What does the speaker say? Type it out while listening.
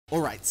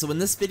Alright, so in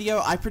this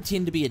video, I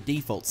pretend to be a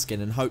default skin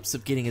in hopes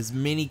of getting as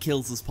many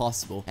kills as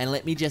possible. And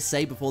let me just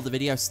say before the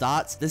video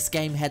starts, this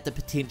game had the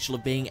potential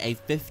of being a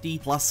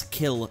 50+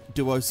 kill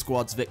duo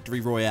squads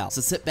victory royale.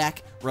 So sit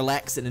back,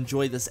 relax, and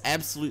enjoy this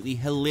absolutely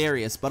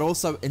hilarious, but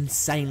also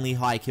insanely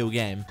high kill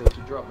game.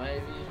 Drop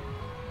maybe.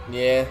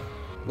 Yeah.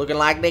 Looking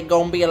like there's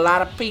gonna be a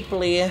lot of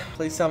people here.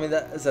 Please tell me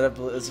that. What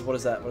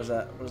is that? What is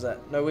that? What is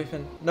that? No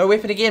weapon. No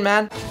weapon again,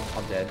 man.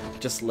 I'm dead.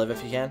 Just live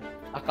if you can.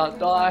 I can't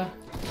die.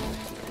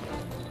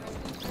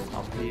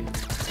 I'm dead.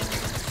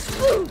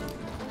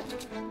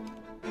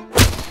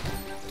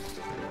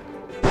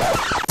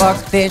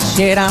 Fuck this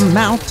shit, I'm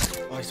out.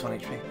 Oh, he's 1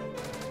 HP.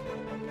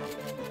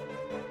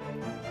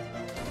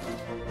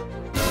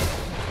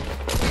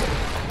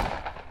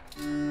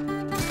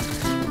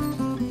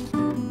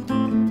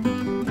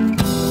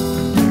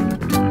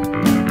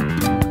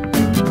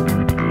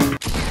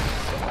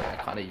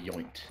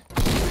 Yoinked.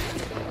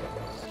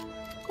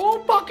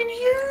 Oh, fucking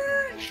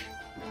huge!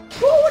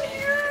 Going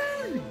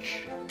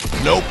huge!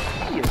 Nope.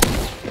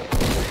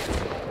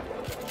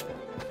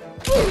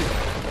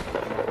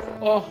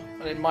 Oh,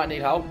 I might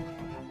need help.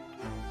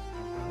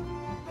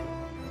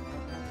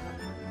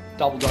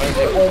 Double dome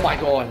there. Oh my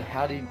god,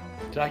 how did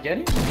I get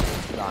him?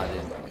 Nah, I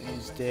didn't.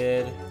 He's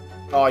dead.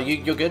 Oh,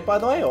 you're good by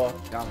the way, or?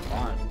 Yeah, I'm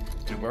fine.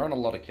 Dude, we're on a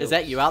lot of kills. Is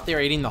that you out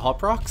there eating the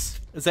hot rocks?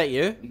 Is that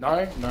you?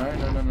 No.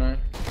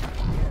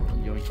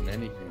 Yoinking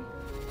anything.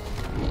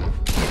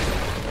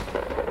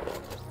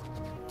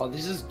 Oh,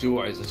 this is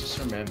duos, I just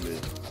remembered.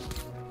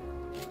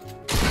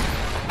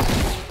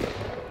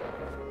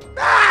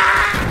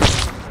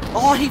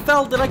 Oh, he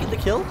fell. Did I get the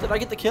kill? Did I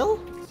get the kill?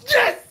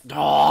 Yes!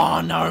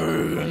 Oh,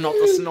 no. Not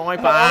the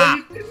sniper.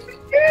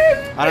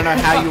 I don't know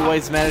how you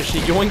always manage to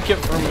yoink it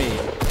from me.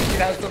 He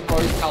has the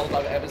most health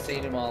I've ever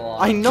seen in my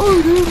life. I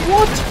know, dude.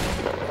 What?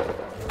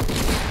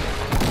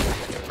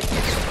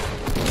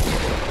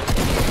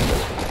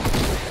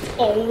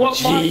 Oh, what?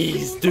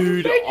 Jeez,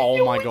 dude.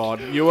 Oh my god.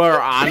 You are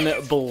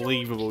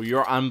unbelievable.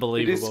 You're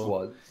unbelievable. It is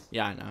squads.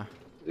 Yeah, I know.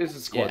 This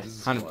is Yeah, squads. This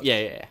is squads.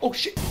 yeah. Oh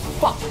shit!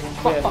 Fuck!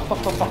 Fuck!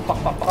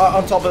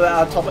 On top of that,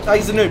 on top of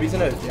he's a noob, he's a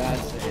noob. Yeah, I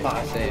see him.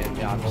 I see him.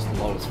 Yeah, I'm just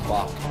low as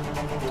fuck.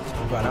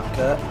 Run up,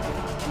 Kurt.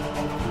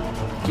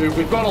 Dude,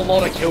 we've got a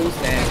lot of kills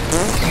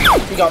now.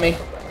 You got me.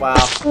 Wow.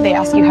 They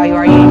ask you how you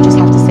are, you just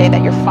have to say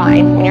that you're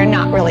fine when you're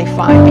not really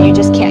fine, but you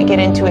just can't get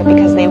into it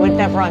because they would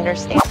never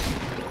understand.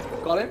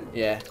 Got him?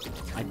 Yeah.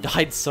 I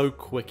died so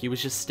quick. He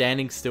was just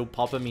standing still,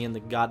 popping me in the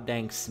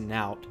goddamn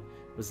snout.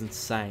 It was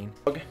insane.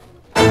 Okay.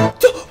 Oh,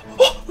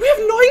 we have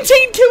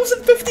 19 kills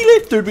and 50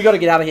 left. Dude, we gotta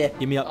get out of here.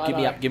 Give me up, give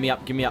me up, give me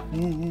up, give me up.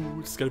 Ooh,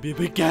 it's gonna be a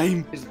big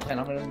game. Here's the plan.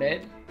 I'm gonna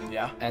med.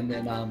 Yeah. And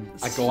then I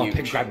go up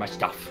and grab my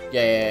stuff.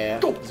 Yeah.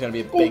 Go. It's gonna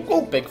be a big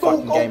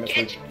fucking game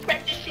if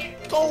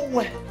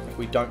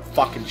we don't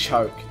fucking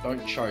choke.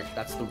 Don't choke.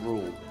 That's the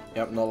rule.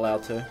 Yep, not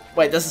allowed to.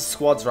 Wait, this is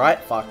squads, right?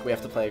 Fuck, we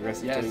have to play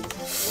aggressive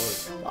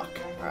Yes. too. Fuck.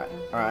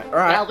 Alright.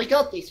 Now we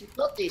got this. We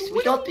got this. It's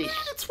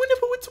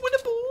winnable, it's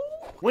winnable.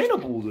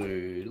 Winnable,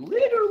 dude.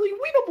 Literally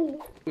winnable.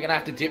 We're gonna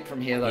have to dip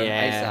from here though.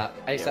 Yeah.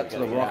 ASAP to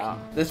the rock.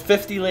 There's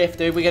 50 left,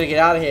 dude. We gotta get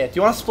out of here. Do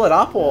you want to split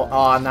up or?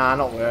 Oh, nah,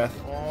 not worth.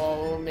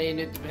 Oh, I mean,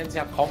 it depends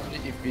how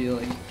confident you're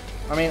feeling.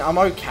 I mean, I'm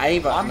okay,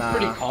 but I'm nah.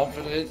 pretty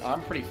confident.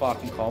 I'm pretty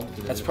fucking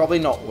confident. It's probably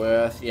not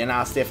worth. Yeah,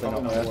 nah, it's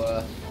definitely Probably not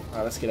worth.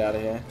 Alright, let's get out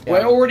of here.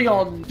 We're already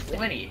on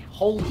 20.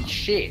 Holy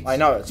shit. I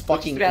know, it's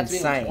fucking It's about to be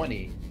on insane. 20.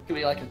 It could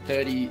be like a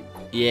 30,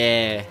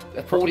 Yeah.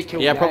 a 40 kill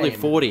Yeah, game. probably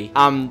 40.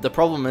 The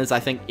problem is I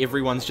think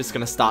everyone's just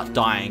gonna start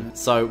dying.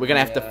 So we're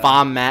gonna have to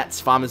farm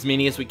mats, farm as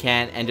many as we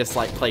can, and just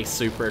like play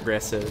super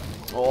aggressive.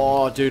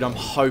 Oh, dude, I'm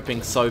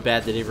hoping so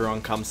bad that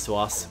everyone comes to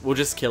us. We'll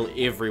just kill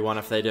everyone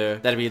if they do.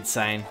 That'd be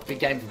insane. Big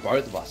game for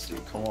both of us,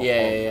 dude. Come on.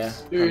 Yeah.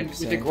 Dude, 100%.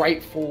 with the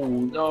great fall.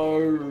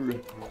 No.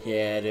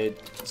 Yeah, dude.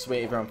 I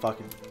swear everyone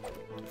fucking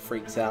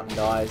freaks out and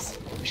dies.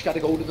 We just gotta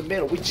go to the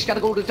middle. We just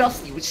gotta go to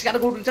Dusty. There's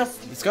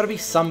gotta be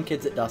some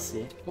kids at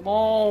Dusty. Come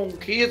on,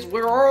 kids.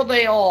 Where are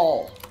they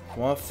all?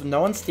 Well,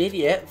 no one's dead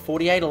yet.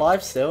 48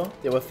 alive still.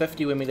 There were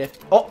 50 when we left.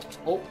 Oh!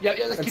 Oh, yeah.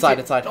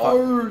 Inside.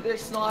 No, they're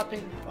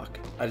sniping. Fuck.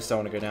 I just don't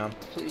want to go down.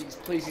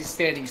 Please, he's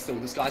standing still.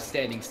 This guy's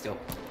standing still.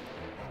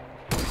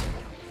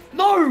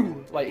 No!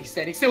 Wait, he's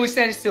standing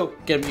still.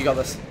 Get him, you got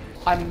this.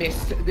 I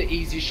missed the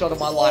easiest shot of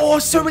my life. Oh,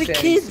 so many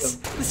Standing kids!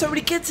 still. There's so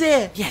many kids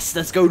here! Yes,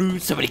 let's go, dude.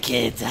 So many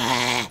kids.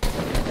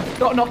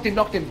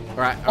 Knocked him.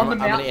 Alright, On the I'm mount.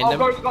 gonna end I'll him.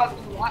 go to the guy to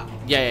the right.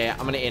 Yeah,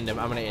 I'm gonna end him.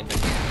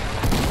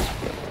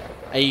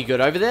 Are you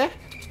good over there?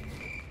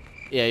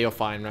 Yeah, you're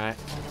fine, right?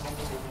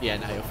 Yeah,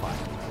 no, you're fine.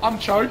 I'm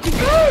choking.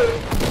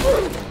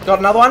 Got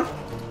another one?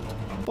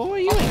 Boy,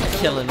 you ain't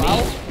killing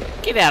me.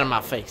 Get out of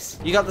my face.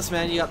 You got this,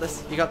 man. You got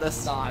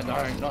this. Nah,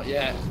 no, not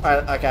yet.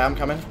 Alright, okay, I'm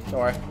coming. Don't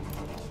worry.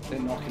 They're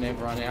knocking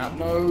everyone out.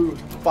 No.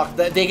 Fuck,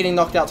 they're getting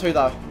knocked out too,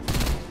 though.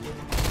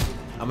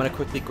 I'm gonna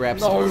quickly grab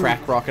some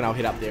crack rock and I'll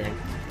head up there and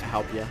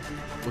help you.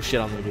 Well, shit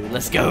on me, dude.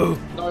 Let's go.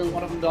 No,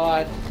 one of them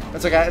died.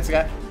 It's okay.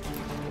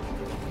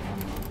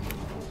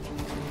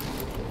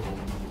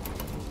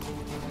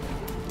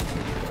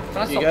 Can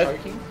I You stop good?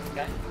 choking?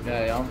 Okay.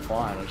 Yeah, I'm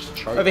fine. I just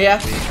choked. Over here.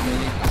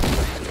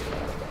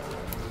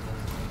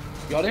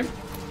 Got him?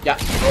 Yeah.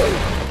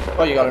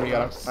 Oh, you got him. You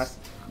got him. Nice.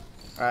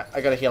 Alright,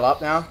 I gotta heal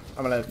up now.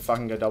 I'm gonna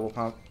fucking go double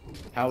pump.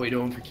 How are we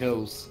doing for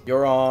kills?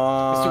 You're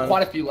on. There's still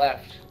quite a few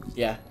left.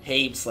 Yeah,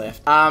 heaps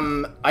left.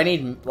 I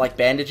need like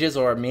bandages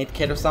or a med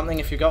kit or something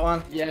if you got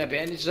one. Yeah,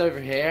 bandages over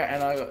here,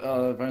 and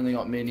I've only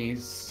got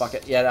minis. Fuck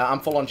it. Yeah, I'm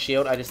full on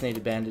shield. I just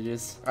needed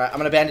bandages. Alright, I'm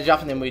gonna bandage up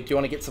and then do you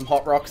want to get some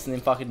hot rocks and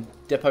then fucking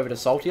dip over to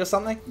salty or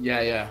something?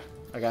 Yeah, yeah.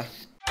 Okay.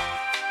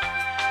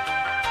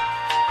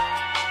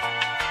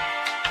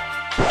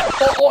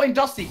 Oh, in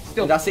Dusty,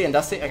 still. Dusty and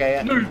Dusty? Okay,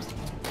 yeah. Noobs.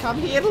 Come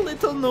here,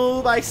 little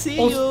noob. I see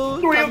Oh,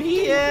 you. three Come of-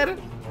 here.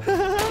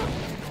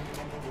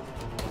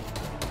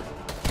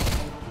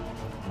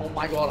 Oh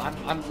my god,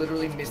 I'm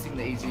literally missing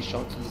the easy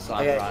shot to the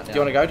side Okay, right now. do you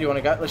want to go? Do you want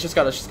to go? Let's just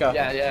go. Let's just go.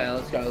 Yeah, yeah,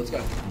 let's go, let's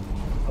go.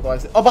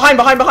 Otherwise, oh, behind!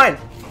 Got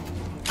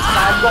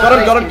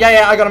him!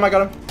 Yeah, I got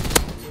him.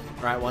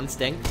 Right, one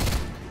stinks.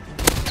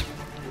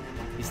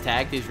 He's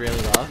tagged. He's really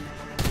low.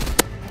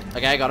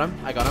 Okay, I got him.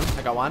 I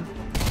got one.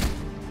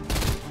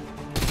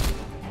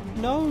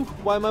 No,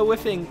 why am I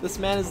whiffing? This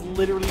man is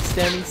literally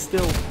standing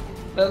still.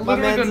 My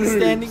man's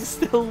standing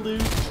still,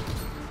 dude.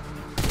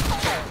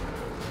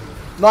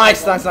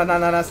 Nice.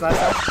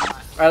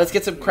 Alright, let's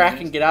get some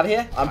crack and get out of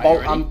here.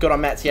 I'm good on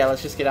mats. Yeah,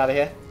 let's just get out of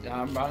here.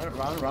 Yeah, I'm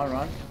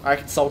running.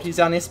 Alright, salty's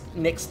our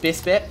next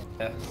best bet.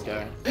 Yeah, let's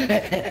go.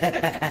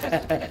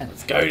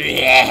 Let's go, dude.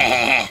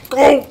 Yeah.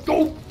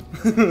 Go.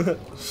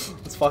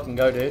 Let's fucking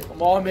go, dude.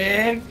 Come on,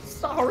 man.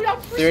 Hurry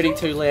up.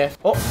 32 left.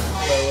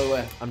 Oh,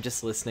 Wait. I'm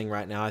just listening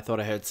right now. I thought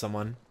I heard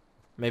someone.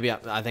 Maybe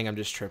I think I'm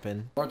just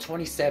tripping. We're on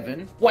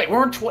 27. Wait,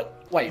 we're on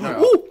Wait, no.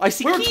 Ooh, I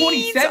see We're on kids.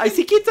 27. I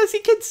see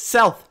kids.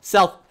 South.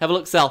 Have a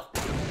look, south.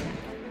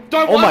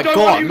 Don't Oh my don't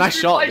god, worry, nice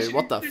shot, inflation, dude.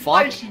 What the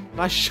fuck? inflation.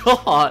 Nice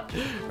shot.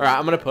 Alright,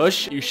 I'm gonna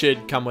push. You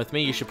should come with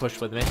me. You should push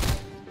with me.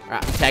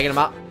 Alright, I'm tagging him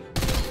up.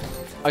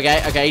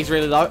 Okay, he's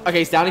really low. Okay,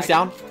 he's down.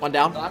 One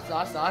down.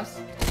 Nice.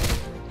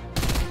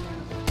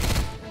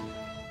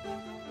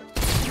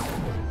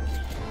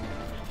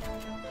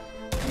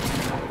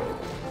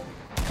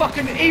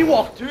 Fucking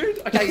Ewok, dude.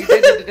 Okay, you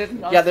did.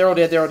 Nice. yeah, they're all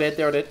dead.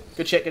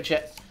 Good shit.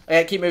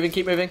 Okay, keep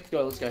moving.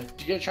 Go, let's go.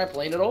 Did you get a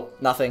trampoline at all?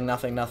 Nothing.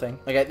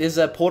 Okay, there's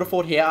a porta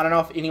fort here. I don't know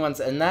if anyone's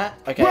in that.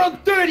 Okay. We're on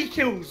 30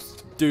 kills.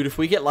 Dude, if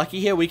we get lucky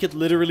here, we could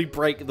literally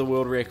break the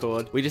world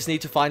record. We just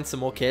need to find some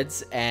more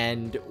kids,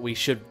 and we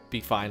should be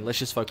fine. Let's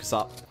just focus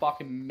up.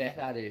 Fucking meth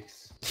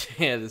addicts.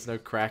 Yeah, there's no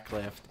crack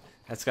left.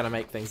 That's gonna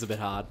make things a bit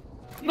hard.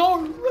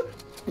 No,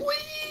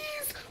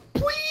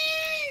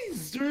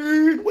 please,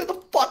 dude. Where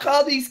the fuck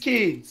are these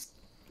kids?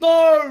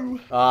 No.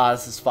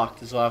 This is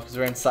fucked as well because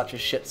we're in such a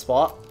shit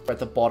spot. We're at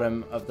the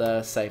bottom of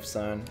the safe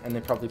zone, and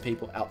there are probably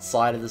people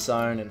outside of the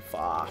zone, and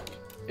fuck.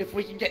 If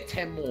we can get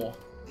 10 more.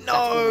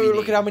 No,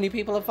 look at how many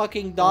people are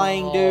fucking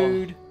dying,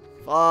 dude.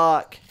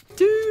 Fuck.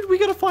 Dude, we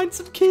gotta find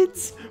some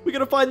kids. We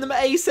gotta find them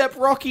ASAP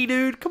Rocky,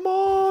 dude. Come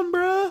on,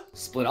 bruh.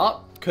 Split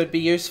up. Could be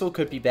useful,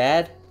 could be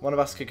bad. One of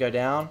us could go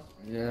down.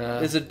 Yeah.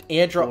 There's an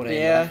airdrop 14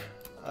 there.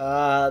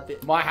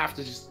 Might have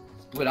to just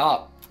split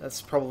up.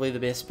 That's probably the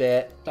best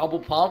bet. Double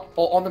pump.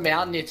 Or on the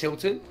mountain near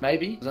Tilted,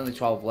 maybe. There's only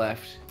 12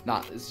 left.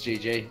 Nah, it's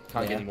GG.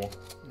 Can't get any more.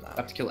 I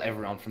have to kill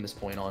everyone from this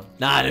point on.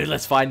 Nah, dude,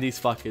 let's find these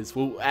fuckers.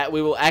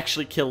 We will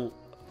actually kill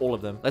all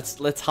of them.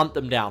 Let's hunt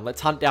them down. Let's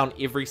hunt down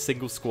every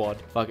single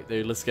squad. Fuck it,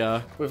 dude. Let's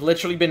go. We've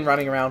literally been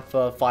running around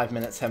for 5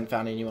 minutes, haven't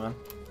found anyone.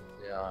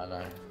 Yeah, I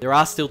know. There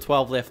are still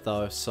 12 left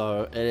though,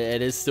 so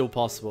it is still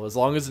possible. As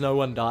long as no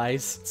one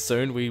dies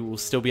soon, we will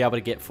still be able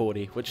to get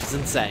 40, which is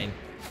insane.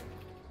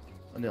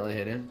 I nearly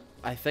hit him.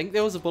 I think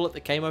there was a bullet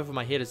that came over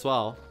my head as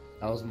well.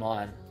 That was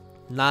mine.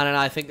 No,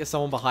 I think there's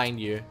someone behind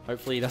you.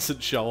 Hopefully he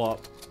doesn't show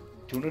up.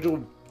 Do you want to do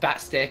a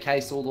fat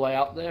staircase all the way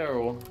up there,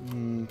 or?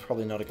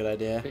 Probably not a good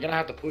idea. They're gonna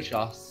have to push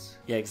us.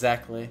 Yeah,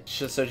 exactly.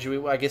 So should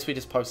we, I guess we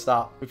just post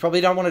up. We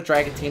probably don't want to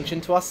drag attention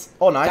to us.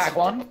 Oh, nice. Tag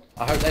one.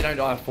 I hope they don't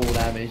die of full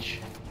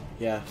damage.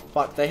 Yeah.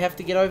 Fuck, they have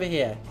to get over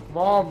here. Come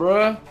on,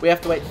 bro. We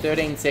have to wait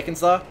 13 seconds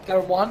though. Go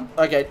one.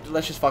 Okay,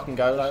 let's just fucking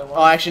go.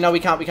 Oh, actually, no, we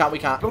can't. Build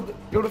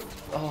a.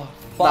 Oh, No,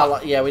 fuck.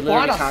 like, yeah, we literally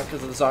Find us. can't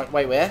because of the zone.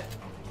 Wait, where?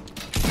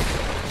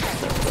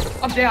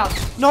 I'm down.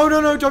 No,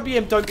 don't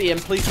BM,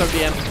 please don't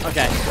BM.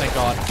 Okay, thank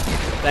God.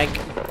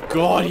 Thank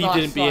God he Nice,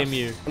 didn't BM nice.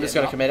 you. I'm just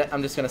gonna commit it.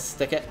 I'm just gonna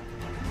stick it.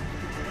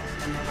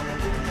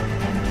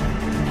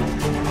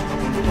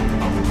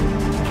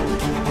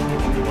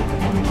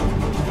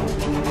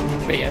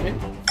 BM him.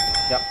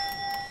 Yep.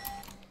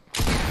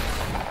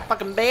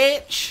 Fucking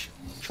bitch.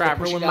 Try to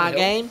Pushing ruin down my the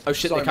hill. game. Oh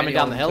shit, So they're coming many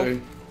down the of hill. them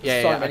too.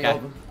 Yeah, So yeah, many okay.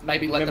 of them.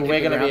 Maybe let Remember, them we're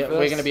hit the gonna ground we're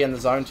first. gonna be in the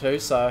zone too.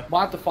 So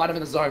Might have to fight them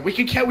in the zone. We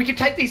can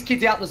take these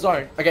kids out in the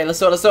zone. okay, let's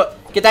do it. Let's do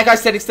it. Get that guy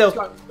standing still.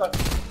 Go.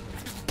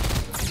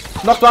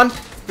 Knocked one.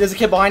 There's a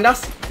kid behind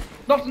us.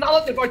 Not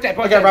another. They're both dead.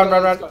 Both Okay, dead. run.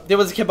 Let's go. There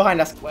was a kid behind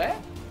us. Where?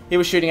 He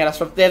was shooting at us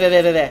from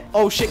there.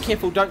 Oh shit,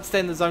 careful, don't stay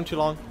in the zone too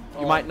long.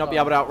 You might not be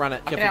able to outrun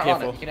it. I can Careful, outrun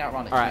careful. it. You can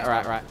outrun it. Alright.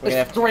 We're gonna There's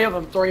have-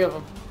 three of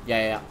them.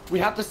 Yeah. We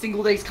have to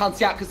single these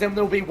cunts out because then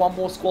there'll be one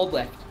more squad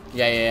left.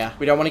 Yeah.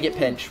 We don't want to get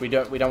pinched. We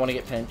don't want to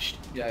get pinched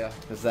Yeah.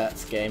 because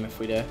that's game if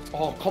we do.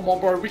 Oh, come on,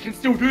 bro. We can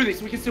still do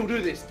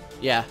this.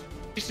 Yeah.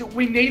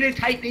 We need to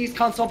take these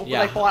cunts on before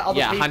they fight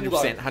other people.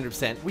 100%,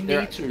 100%. We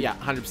need to. Yeah,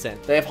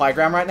 100%. They have high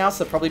ground right now,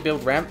 so probably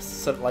build ramps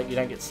so that, like, you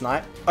don't get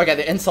sniped. Okay,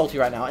 they're in salty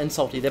right now. In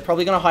salty. They're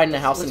probably gonna hide in a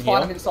house Let's and fight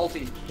heal. them in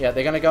salty. Yeah,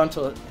 they're gonna go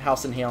into a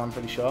house and heal. I'm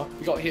pretty sure.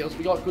 We got heals.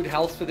 We got good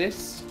health for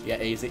this.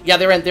 Yeah, easy. Yeah,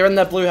 they're in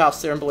the blue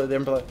house. They're in blue. They're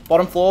in blue.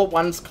 Bottom floor,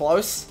 one's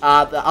close.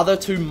 The other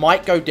two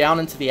might go down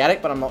into the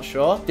attic, but I'm not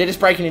sure. They're just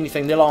breaking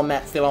anything. They're low on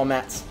mats. They're low on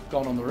mats.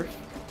 Going on the roof.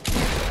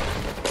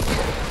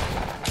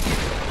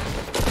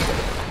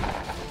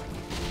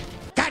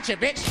 Gotcha,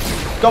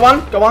 bitch. Go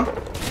on. Go on.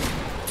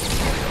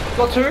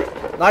 Got two.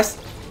 Nice.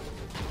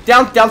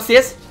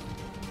 Downstairs.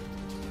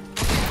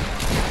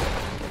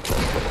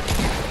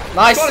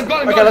 Nice.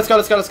 Got him, Okay, let's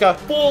go.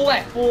 Four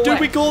left. Dude,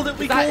 we called it.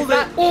 We called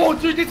it. Oh,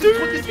 dude, this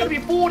is gonna be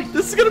a 40.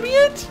 This is gonna be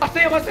it. I see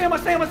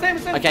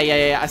him.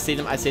 Okay, yeah. I see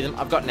them.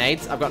 I've got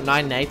nades. I've got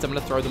 9 nades. I'm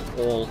gonna throw them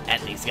all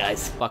at these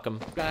guys. Fuck them.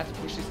 Gonna have to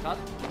push this cut.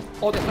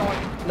 Oh, there's no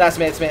one. That's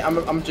me. It's me.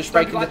 I'm just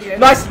breaking Like the... the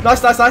Nice.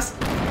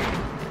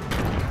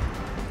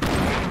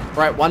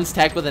 Right, one's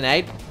tagged with a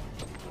nade.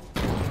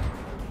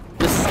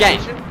 This is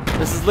game.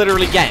 This is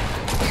literally game.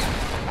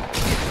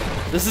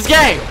 This is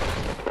game.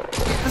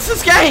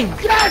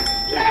 Yes!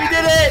 We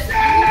did it!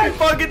 We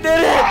fucking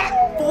did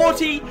it!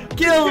 40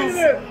 kills!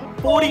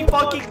 40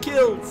 fucking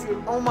kills!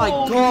 Oh my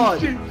god!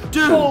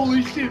 Dude!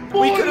 Holy shit!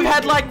 We could have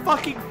had like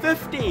fucking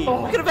 50! We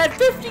could have had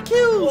 50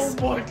 kills!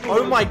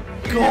 Oh my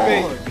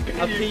god!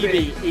 A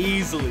PB,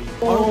 easily.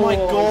 Oh my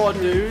god,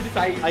 dude!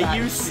 Are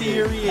you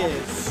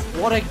serious?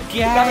 What a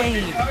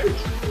game!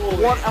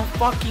 What a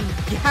fucking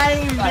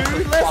game,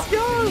 dude! Let's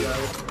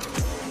go!